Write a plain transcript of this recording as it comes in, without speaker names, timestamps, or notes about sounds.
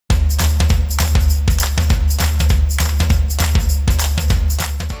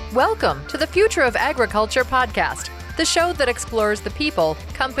Welcome to the Future of Agriculture podcast, the show that explores the people,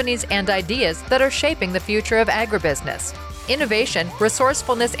 companies, and ideas that are shaping the future of agribusiness. Innovation,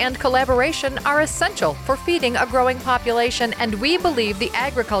 resourcefulness, and collaboration are essential for feeding a growing population, and we believe the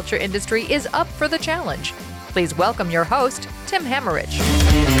agriculture industry is up for the challenge. Please welcome your host, Tim Hammerich.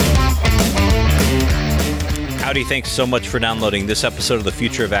 Howdy, thanks so much for downloading this episode of the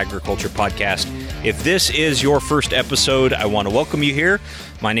Future of Agriculture podcast. If this is your first episode, I want to welcome you here.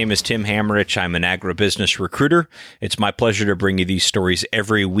 My name is Tim Hammerich. I'm an agribusiness recruiter. It's my pleasure to bring you these stories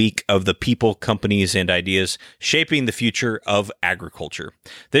every week of the people, companies, and ideas shaping the future of agriculture.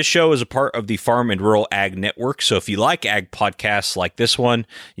 This show is a part of the Farm and Rural Ag Network, so if you like ag podcasts like this one,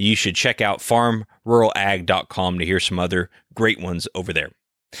 you should check out farmruralag.com to hear some other great ones over there.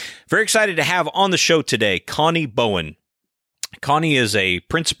 Very excited to have on the show today Connie Bowen. Connie is a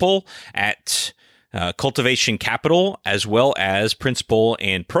principal at Cultivation Capital, as well as principal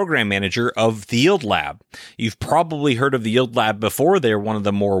and program manager of the Yield Lab. You've probably heard of the Yield Lab before. They're one of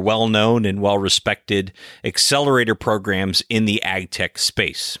the more well-known and well-respected accelerator programs in the ag tech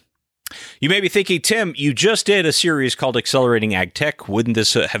space. You may be thinking, Tim, you just did a series called Accelerating Ag Tech. Wouldn't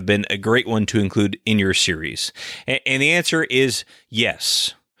this have been a great one to include in your series? And the answer is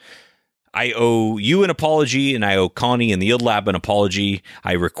yes. I owe you an apology, and I owe Connie and the Yield Lab an apology.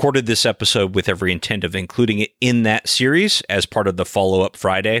 I recorded this episode with every intent of including it in that series as part of the follow-up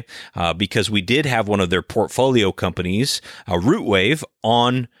Friday, because we did have one of their portfolio companies, Rootwave,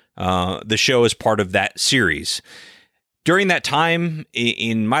 on the show as part of that series. During that time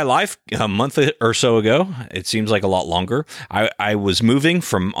in my life, a month or so ago, it seems like a lot longer, I was moving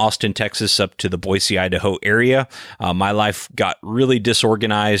from Austin, Texas up to the Boise, Idaho area. My life got really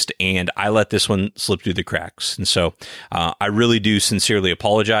disorganized and I let this one slip through the cracks. And so I really do sincerely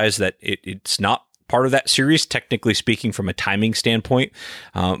apologize that it's not part of that series, technically speaking, from a timing standpoint.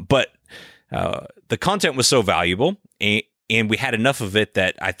 But the content was so valuable and we had enough of it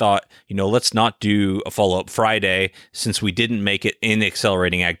that I thought, let's not do a follow-up Friday since we didn't make it in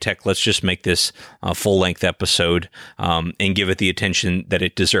Accelerating Ag Tech. Let's just make this a full-length episode and give it the attention that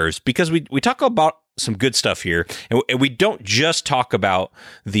it deserves. Because we talk about some good stuff here, and we don't just talk about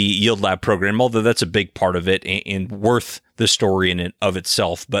the Yield Lab program, although that's a big part of it and worth the story in and of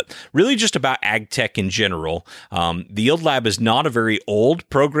itself, but really just about ag tech in general. The Yield Lab is not a very old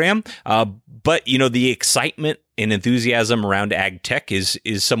program, but the excitement and enthusiasm around ag tech is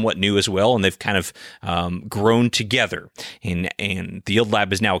somewhat new as well, and they've kind of grown together. And the Yield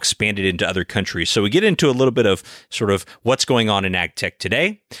Lab is now expanded into other countries. So we get into a little bit of sort of what's going on in ag tech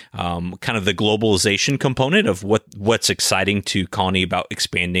today, kind of the globalization component of what's exciting to Connie about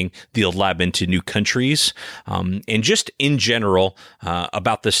expanding the Yield Lab into new countries, and just in general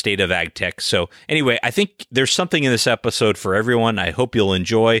about the state of ag tech. So anyway, I think there's something in this episode for everyone. I hope you'll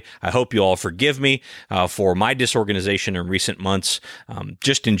enjoy. I hope you all forgive me for my disorganization in recent months.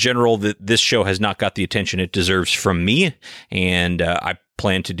 Just in general, this show has not got the attention it deserves from me, and I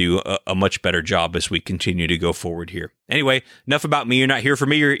plan to do a much better job as we continue to go forward here. Anyway, enough about me. You're not here for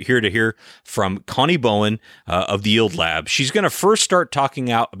me. You're here to hear from Connie Bowen of the Yield Lab. She's going to first start talking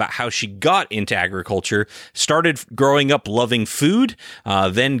about how she got into agriculture, started growing up loving food,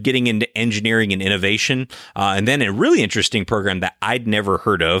 then getting into engineering and innovation, and then a really interesting program that I'd never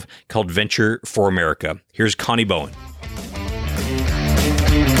heard of called Venture for America. Here's Connie Bowen.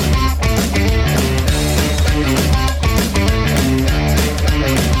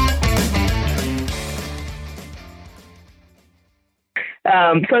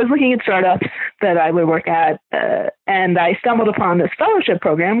 So I was looking at startups that I would work at, and I stumbled upon this fellowship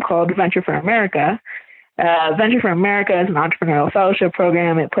program called Venture for America. Venture for America is an entrepreneurial fellowship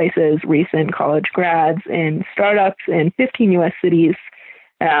program. It places recent college grads in startups in 15 U.S. cities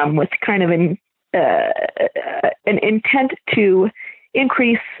with kind of an intent to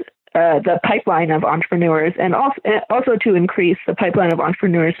increase the pipeline of entrepreneurs and also to increase the pipeline of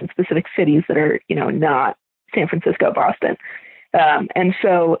entrepreneurs in specific cities that are, not San Francisco, Boston. And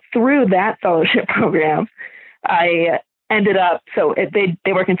so through that fellowship program, I ended up,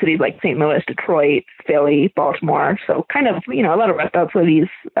 they work in cities like St. Louis, Detroit, Philly, Baltimore. So kind of, a lot of rest out cities,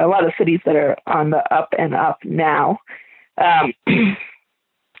 a lot of cities that are on the up and up now. And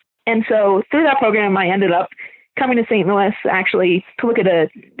so through that program, I ended up coming to St. Louis actually to look at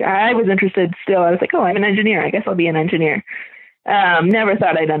I was interested still. I was like, I'm an engineer. I guess I'll be an engineer. Never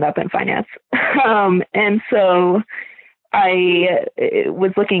thought I'd end up in finance. And so I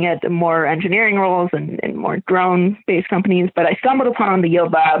was looking at more engineering roles and more drone-based companies, but I stumbled upon the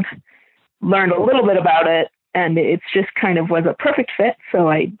Yield Lab, learned a little bit about it, and it's just kind of was a perfect fit. So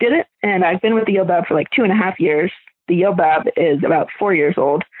I did it, and I've been with the Yield Lab for like 2.5 years. The Yield Lab is about 4 years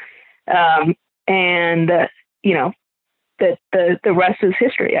old. The rest is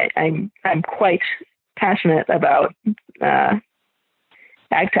history. I'm quite passionate about ag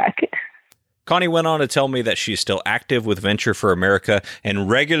tech. Connie went on to tell me that she's still active with Venture for America and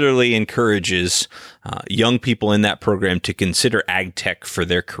regularly encourages young people in that program to consider ag tech for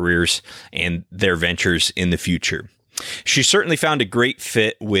their careers and their ventures in the future. She certainly found a great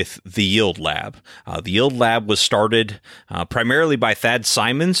fit with the Yield Lab. The Yield Lab was started primarily by Thad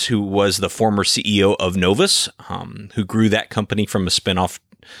Simons, who was the former CEO of Novus, who grew that company from a spinoff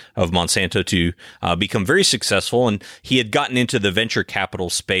of Monsanto to become very successful. And he had gotten into the venture capital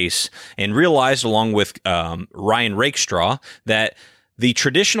space and realized, along with Ryan Rakestraw, that the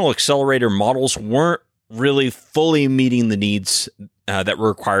traditional accelerator models weren't really fully meeting the needs that were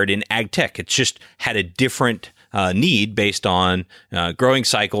required in ag tech. It just had a different need based on growing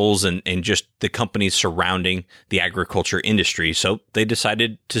cycles and just the companies surrounding the agriculture industry. So they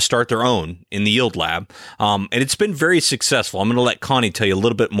decided to start their own in the Yield Lab. And it's been very successful. I'm going to let Connie tell you a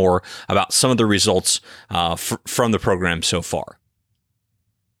little bit more about some of the results from the program so far.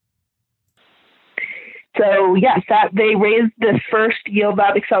 So yes, they raised the first Yield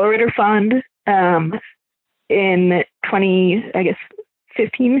Lab Accelerator Fund in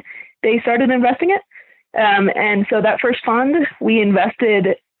 2015. They started investing it. And so that first fund, we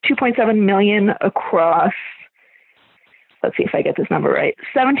invested $2.7 million across, let's see if I get this number right,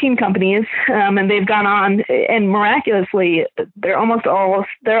 17 companies. And they've gone on, and miraculously, they're all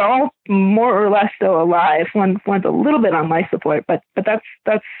more or less still alive. One's a little bit on life support, but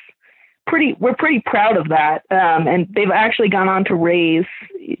that's we're pretty proud of that. And they've actually gone on to raise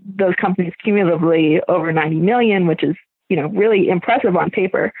those companies cumulatively over 90 million, which is, really impressive on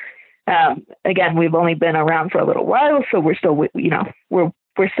paper. Again, we've only been around for a little while, so we're still,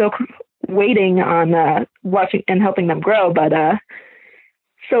 we're still waiting on watching and helping them grow. But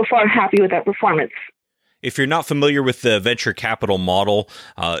so far, happy with that performance. If you're not familiar with the venture capital model,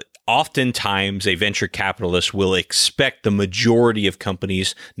 oftentimes a venture capitalist will expect the majority of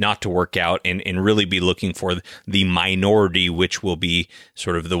companies not to work out and really be looking for the minority, which will be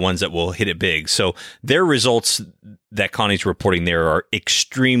sort of the ones that will hit it big. So their results that Connie's reporting there are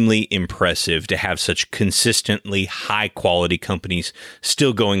extremely impressive to have such consistently high quality companies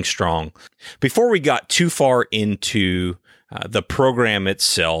still going strong. Before we got too far into the program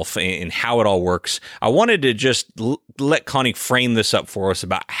itself and how it all works, I wanted to just let Connie frame this up for us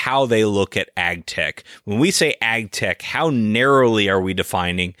about how they look at ag tech. When we say ag tech, how narrowly are we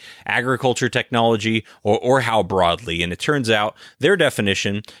defining agriculture technology or how broadly? And it turns out their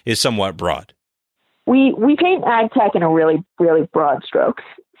definition is somewhat broad. We paint ag tech in a really, really broad strokes.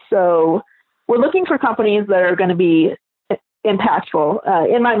 So we're looking for companies that are going to be impactful.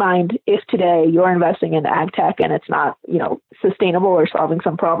 In my mind, if today you're investing in ag tech and it's not, sustainable or solving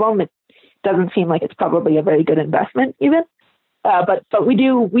some problem, it doesn't seem like it's probably a very good investment even. But we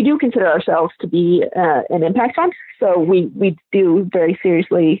do consider ourselves to be an impact fund. So we do very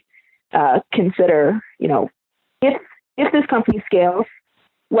seriously consider, if this company scales,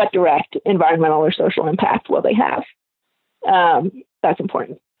 what direct environmental or social impact will they have? That's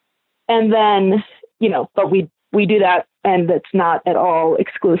important. And then, but we do that, and it's not at all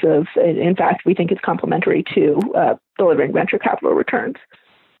exclusive. In fact, we think it's complementary to delivering venture capital returns.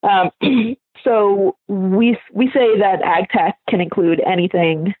 So we say that ag tech can include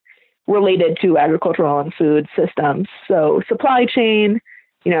anything related to agricultural and food systems. So supply chain,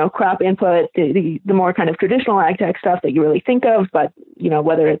 crop input, the more kind of traditional ag tech stuff that you really think of, but,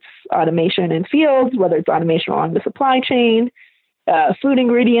 whether it's automation in fields, whether it's automation along the supply chain, food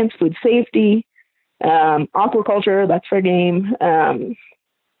ingredients, food safety, aquaculture, that's for game,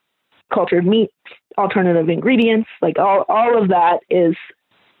 cultured meat, alternative ingredients, like all of that is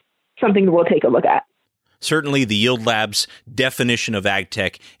something we'll take a look at. Certainly, the Yield Lab's definition of ag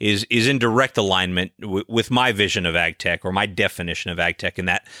tech is in direct alignment with my vision of ag tech, or my definition of ag tech, and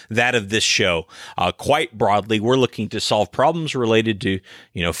that of this show. Quite broadly, we're looking to solve problems related to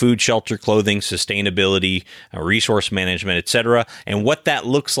food, shelter, clothing, sustainability, resource management, etc. And what that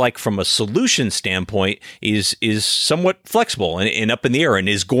looks like from a solution standpoint is somewhat flexible and up in the air, and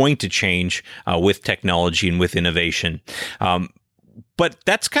is going to change with technology and with innovation. But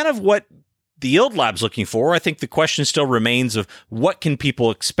that's kind of what the Yield Lab's looking for. I think the question still remains of what can people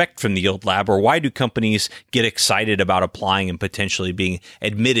expect from the Yield Lab, or why do companies get excited about applying and potentially being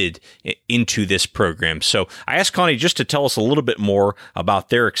admitted into this program? So I asked Connie just to tell us a little bit more about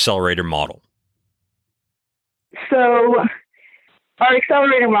their accelerator model. So our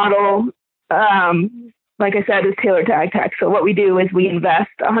accelerator model, like I said, is tailored to ag tech. So what we do is we invest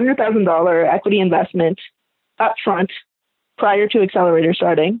 $100,000 equity investment upfront prior to accelerator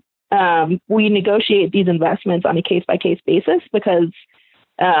starting. we negotiate these investments on a case-by-case basis because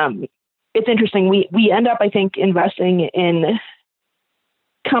it's interesting. We end up, I think, investing in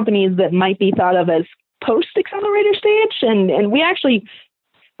companies that might be thought of as post-accelerator stage. And we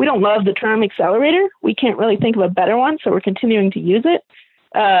don't love the term accelerator. We can't really think of a better one, so we're continuing to use it.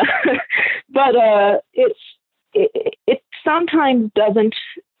 But it sometimes doesn't,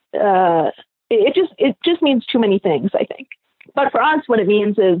 it just means too many things, I think. But for us, what it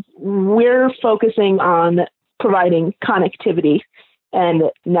means is we're focusing on providing connectivity and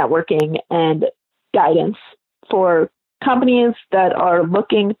networking and guidance for companies that are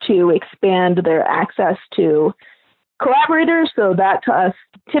looking to expand their access to collaborators. So that to us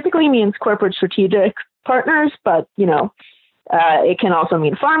typically means corporate strategic partners, but it can also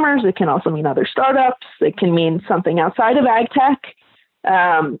mean farmers. It can also mean other startups. It can mean something outside of ag tech,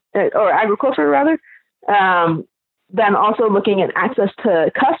 or agriculture rather. Then also looking at access to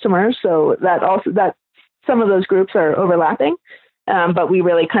customers. So that some of those groups are overlapping. But we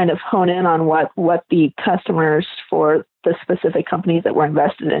really kind of hone in on what the customers for the specific companies that we're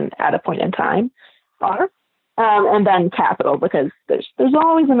invested in at a point in time are. And then capital, because there's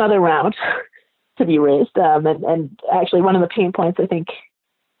always another round to be raised. And actually one of the pain points I think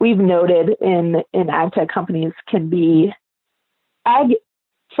we've noted in ag tech companies can be ag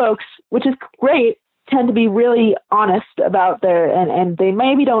folks, which is great, tend to be really honest about and they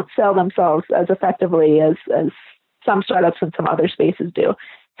maybe don't sell themselves as effectively as some startups and some other spaces do.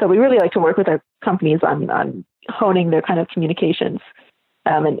 So we really like to work with our companies on honing their kind of communications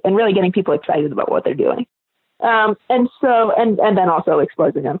and really getting people excited about what they're doing. And then also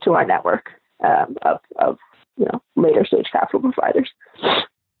exposing them to our network of later stage capital providers.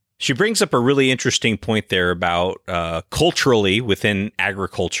 She brings up a really interesting point there about culturally within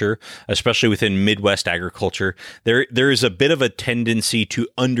agriculture, especially within Midwest agriculture, there is a bit of a tendency to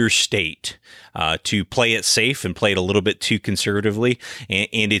understate, to play it safe and play it a little bit too conservatively.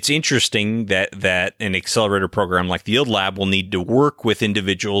 And it's interesting that an accelerator program like the Yield Lab will need to work with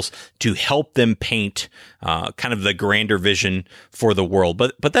individuals to help them paint kind of the grander vision for the world.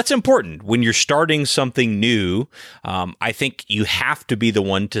 But that's important. When you're starting something new, I think you have to be the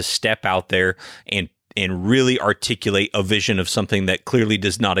one to step out there and really articulate a vision of something that clearly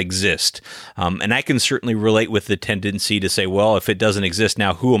does not exist. And I can certainly relate with the tendency to say, well, if it doesn't exist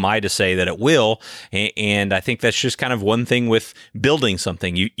now, who am I to say that it will? And I think that's just kind of one thing with building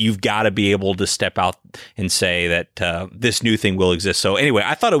something. You've got to be able to step out and say that this new thing will exist. So anyway,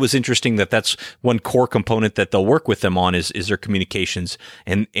 I thought it was interesting that that's one core component that they'll work with them on is their communications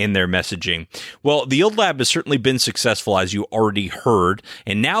and their messaging. Well, the Yield Lab has certainly been successful, as you already heard,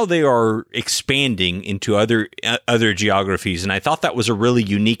 and now they are expanding into other geographies. And I thought that was a really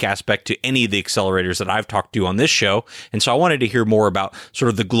unique aspect to any of the accelerators that I've talked to on this show. And so I wanted to hear more about sort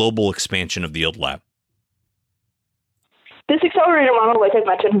of the global expansion of the Yield Lab. This accelerator model, like I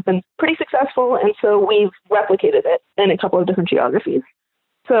mentioned, has been pretty successful. And so we've replicated it in a couple of different geographies.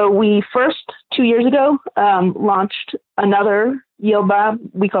 So we first, 2 years ago, launched another Yield Lab,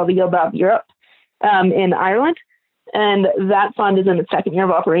 we call the Yield Lab Europe, in Ireland. And that fund is in its second year of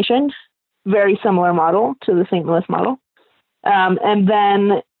operation. Very similar model to the St. Louis model. And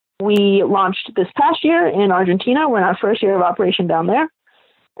then we launched this past year in Argentina. We're in our first year of operation down there.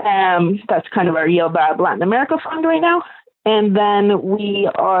 That's kind of our Yield Lab Latin America fund right now. And then we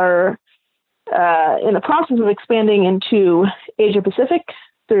are in the process of expanding into Asia Pacific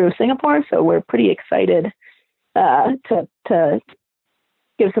through Singapore. So we're pretty excited to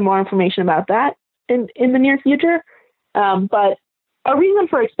give some more information about that in the near future. But our reason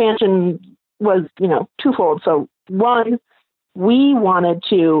for expansion was, twofold. So one, we wanted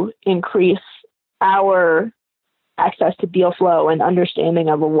to increase our access to deal flow and understanding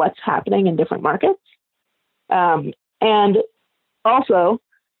of what's happening in different markets. And also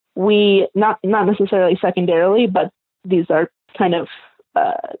we, not necessarily secondarily, but these are kind of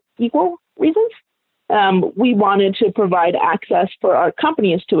equal reasons. We wanted to provide access for our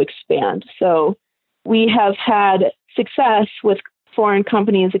companies to expand. So we have had success with foreign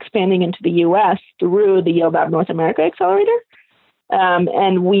companies expanding into the U.S. through the Yield Lab North America Accelerator.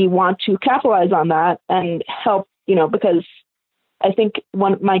 And we want to capitalize on that and help, because I think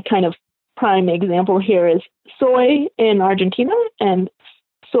my kind of prime example here is soy in Argentina and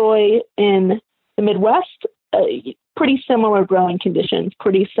soy in the Midwest, pretty similar growing conditions,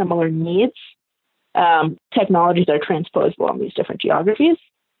 pretty similar needs. Technologies are transposable in these different geographies.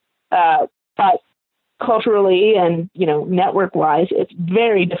 But culturally and, network-wise, it's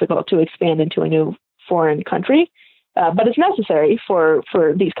very difficult to expand into a new foreign country. But it's necessary for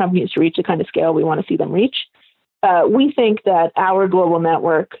these companies to reach the kind of scale we want to see them reach. We think that our global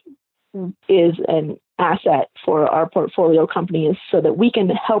network is an asset for our portfolio companies so that we can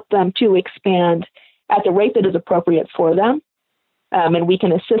help them to expand at the rate that is appropriate for them. And we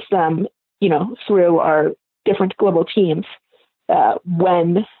can assist them, through our different global teams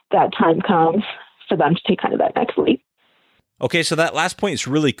when that time comes for them to take kind of that next leap. Okay, so that last point is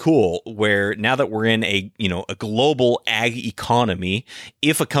really cool, where now that we're in a global ag economy,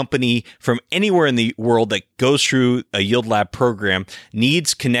 if a company from anywhere in the world that goes through a Yield Lab program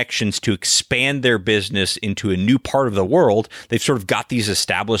needs connections to expand their business into a new part of the world, they've sort of got these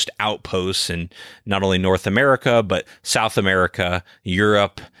established outposts in not only North America, but South America,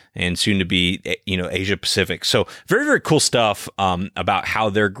 Europe, and soon to be, Asia Pacific. So very, very cool stuff about how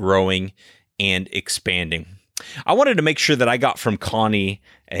they're growing and expanding. I wanted to make sure that I got from Connie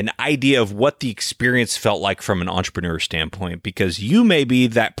an idea of what the experience felt like from an entrepreneur standpoint, because you may be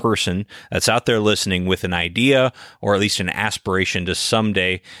that person that's out there listening with an idea or at least an aspiration to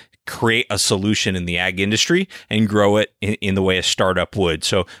someday create a solution in the ag industry and grow it in the way a startup would.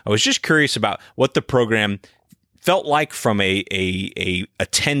 So I was just curious about what the program felt like from a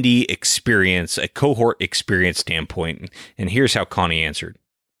attendee experience, a cohort experience standpoint. And here's how Connie answered.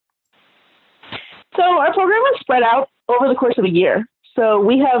 So our program is spread out over the course of a year. So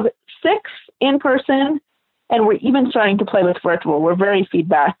we have 6 in-person, and we're even starting to play with virtual. We're very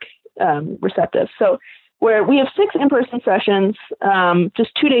feedback receptive. So we have 6 in-person sessions,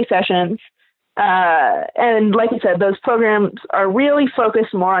 just 2-day sessions. And like I said, those programs are really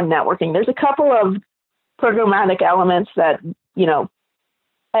focused more on networking. There's a couple of programmatic elements that,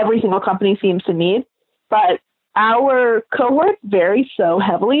 every single company seems to need, but our cohort varies so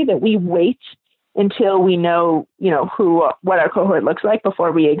heavily that we wait until we know, what our cohort looks like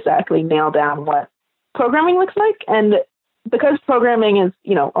before we exactly nail down what programming looks like. And because programming is,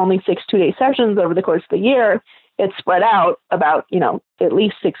 only 6 2-day sessions over the course of the year, it's spread out about, at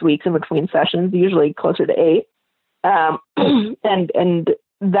least 6 weeks in between sessions, usually closer to 8. And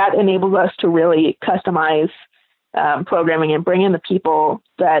that enables us to really customize programming and bring in the people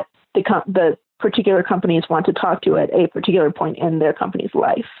that the particular companies want to talk to at a particular point in their company's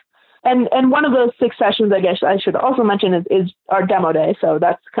life. And one of those 6 sessions, I guess I should also mention, is our demo day. So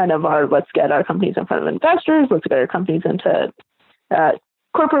that's kind of let's get our companies in front of investors, let's get our companies into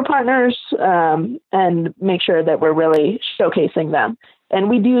corporate partners, and make sure that we're really showcasing them. And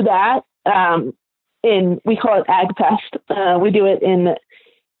we do that we call it AgFest. We do it in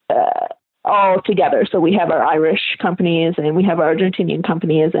all together. So we have our Irish companies and we have our Argentinian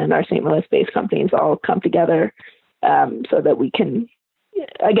companies and our St. Louis-based companies all come together so that we can,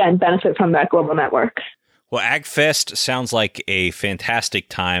 again, benefit from that global network. Well, AgFest sounds like a fantastic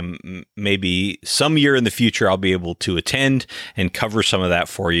time. Maybe some year in the future, I'll be able to attend and cover some of that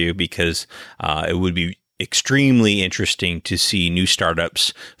for you, because it would be extremely interesting to see new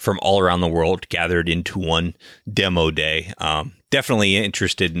startups from all around the world gathered into one demo day. Definitely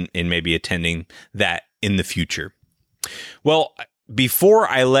interested in maybe attending that in the future. Well, before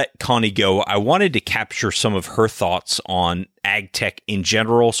I let Connie go, I wanted to capture some of her thoughts on ag tech in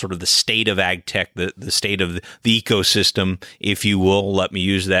general, sort of the state of ag tech, the state of the ecosystem, if you will. Let me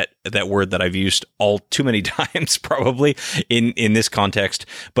use that word that I've used all too many times probably in this context.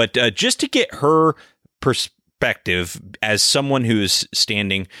 But just to get her perspective as someone who is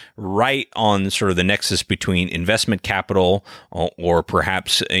standing right on sort of the nexus between investment capital or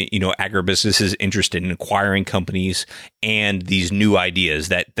perhaps agribusinesses interested in acquiring companies and these new ideas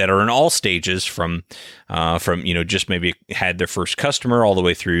that are in all stages from just maybe had their first customer all the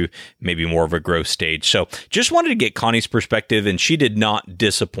way through maybe more of a growth stage. So just wanted to get Connie's perspective, and she did not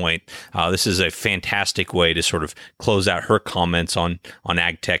disappoint. This is a fantastic way to sort of close out her comments on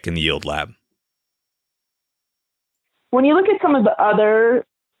ag tech in the Yield Lab. When you look at some of the other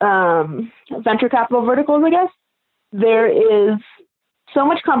venture capital verticals, I guess, there is so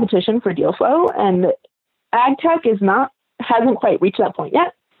much competition for deal flow, and ag tech hasn't quite reached that point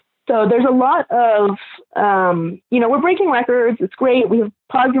yet. So there's a lot of, we're breaking records. It's great. We have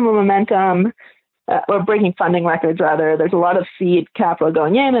positive momentum. We're breaking funding records, rather. There's a lot of seed capital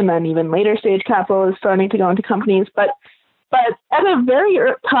going in, and then even later stage capital is starting to go into companies. But at a very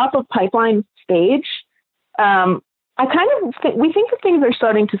top of pipeline stage, we think that things are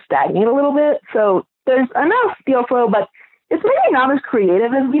starting to stagnate a little bit. So there's enough deal flow, but it's maybe not as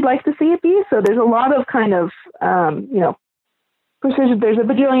creative as we'd like to see it be. So there's a lot of kind of, precision. There's a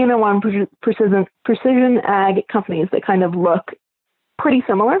bajillion and one precision ag companies that kind of look pretty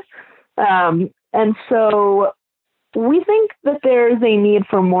similar. And so we think that there's a need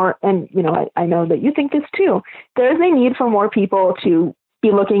for more, and, I know that you think this too, there's a need for more people to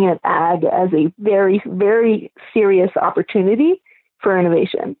be looking at ag as a very, very serious opportunity for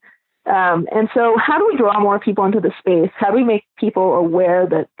innovation. And so how do we draw more people into the space? How do we make people aware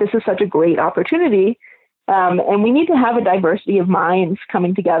that this is such a great opportunity? And we need to have a diversity of minds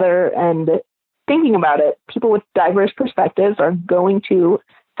coming together and thinking about it. People with diverse perspectives are going to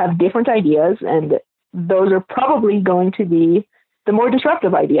have different ideas, and those are probably going to be the more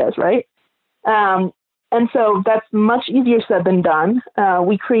disruptive ideas, right? And so that's much easier said than done.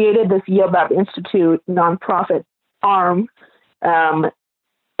 We created this Yield Lab Institute nonprofit arm in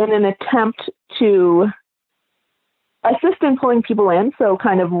an attempt to assist in pulling people in, so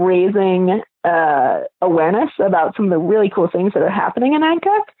kind of raising awareness about some of the really cool things that are happening in ag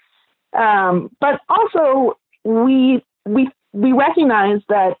tech. But also, we recognize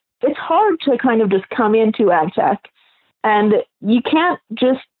that it's hard to kind of just come into ag tech, and you can't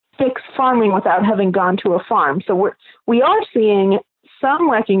just fix farming without having gone to a farm. So we are seeing some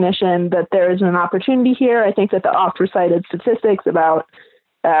recognition that there is an opportunity here. I think that the oft recited statistics about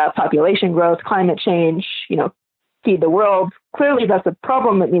population growth, climate change, feed the world, clearly that's a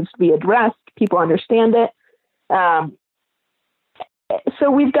problem that needs to be addressed. People understand it.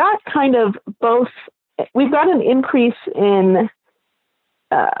 So we've got kind of both. We've got an increase in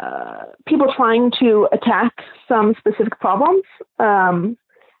people trying to attack some specific problems,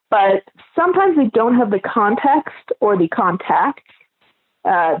 but sometimes they don't have the context or the contacts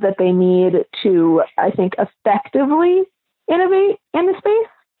that they need to, I think, effectively innovate in the space.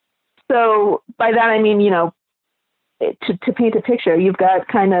 So by that, I mean, to paint a picture, you've got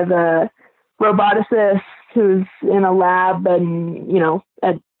kind of a roboticist who's in a lab and,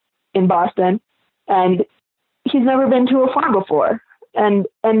 in Boston, and he's never been to a farm before. And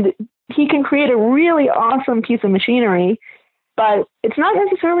he can create a really awesome piece of machinery, but it's not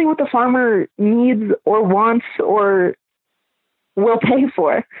necessarily what the farmer needs or wants or will pay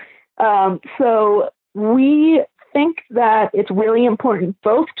for. So we think that it's really important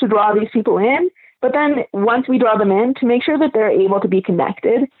both to draw these people in, but then once we draw them in, to make sure that they're able to be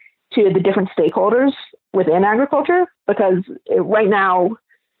connected to the different stakeholders within agriculture, because right now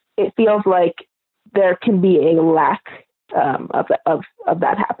it feels like there can be a lack of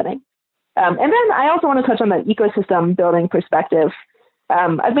that happening. And then I also want to touch on the ecosystem building perspective.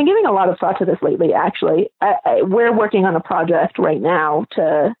 I've been giving a lot of thought to this lately, actually. We're working on a project right now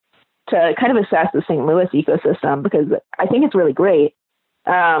to kind of assess the St. Louis ecosystem, because I think it's really great.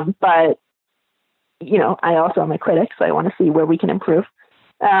 But, I also am a critic, so I want to see where we can improve.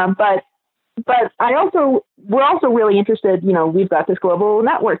 But we're also really interested, we've got this global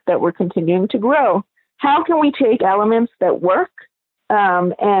network that we're continuing to grow. How can we take elements that work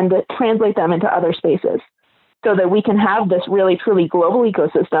and translate them into other spaces so that we can have this really, truly global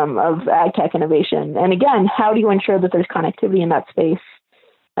ecosystem of ag tech innovation? And again, how do you ensure that there's connectivity in that space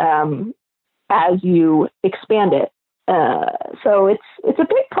as you expand it? So it's a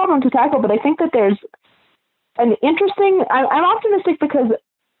big problem to tackle, but I think that there's an interesting, I'm optimistic because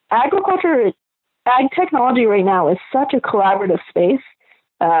ag technology right now is such a collaborative space.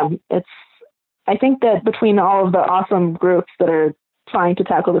 I think that between all of the awesome groups that are trying to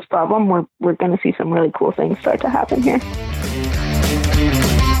tackle this problem, we're going to see some really cool things start to happen here.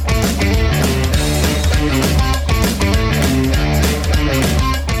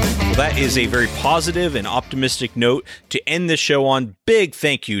 Well, that is a very positive and optimistic note to end the show on. Big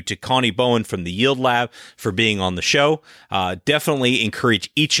thank you to Connie Bowen from the Yield Lab for being on the show. Definitely encourage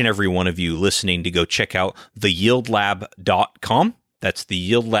each and every one of you listening to go check out theyieldlab.com. That's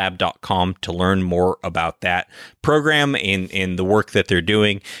theyieldlab.com to learn more about that program and the work that they're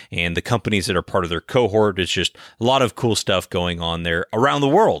doing and the companies that are part of their cohort. It's just a lot of cool stuff going on there around the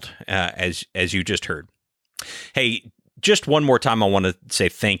world, as you just heard. Hey, just one more time, I want to say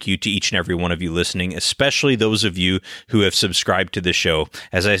thank you to each and every one of you listening, especially those of you who have subscribed to the show.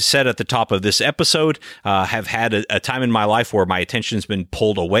 As I said at the top of this episode, have had a time in my life where my attention's been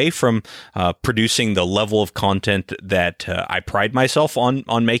pulled away from producing the level of content that I pride myself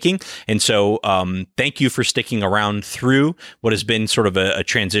on making. And so thank you for sticking around through what has been sort of a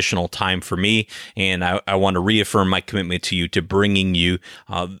transitional time for me. And I want to reaffirm my commitment to you to bringing you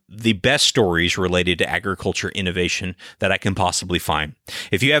the best stories related to agriculture innovation that I can possibly find.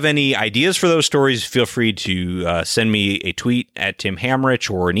 If you have any ideas for those stories, feel free to send me a tweet at Tim Hammerich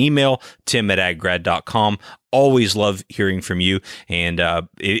or an email, tim@aggrad.com. Always love hearing from you. And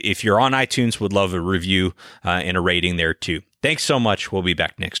if you're on iTunes, would love a review and a rating there too. Thanks so much. We'll be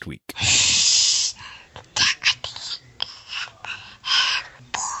back next week.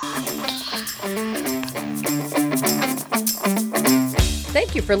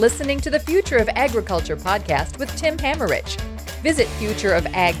 Thank you for listening to the Future of Agriculture podcast with Tim Hammerich. Visit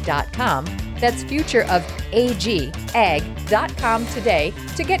futureofag.com That's futureofag.com today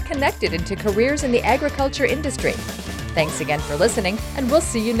to get connected into careers in the agriculture industry. Thanks again for listening, and we'll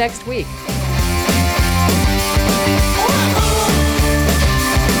see you next week.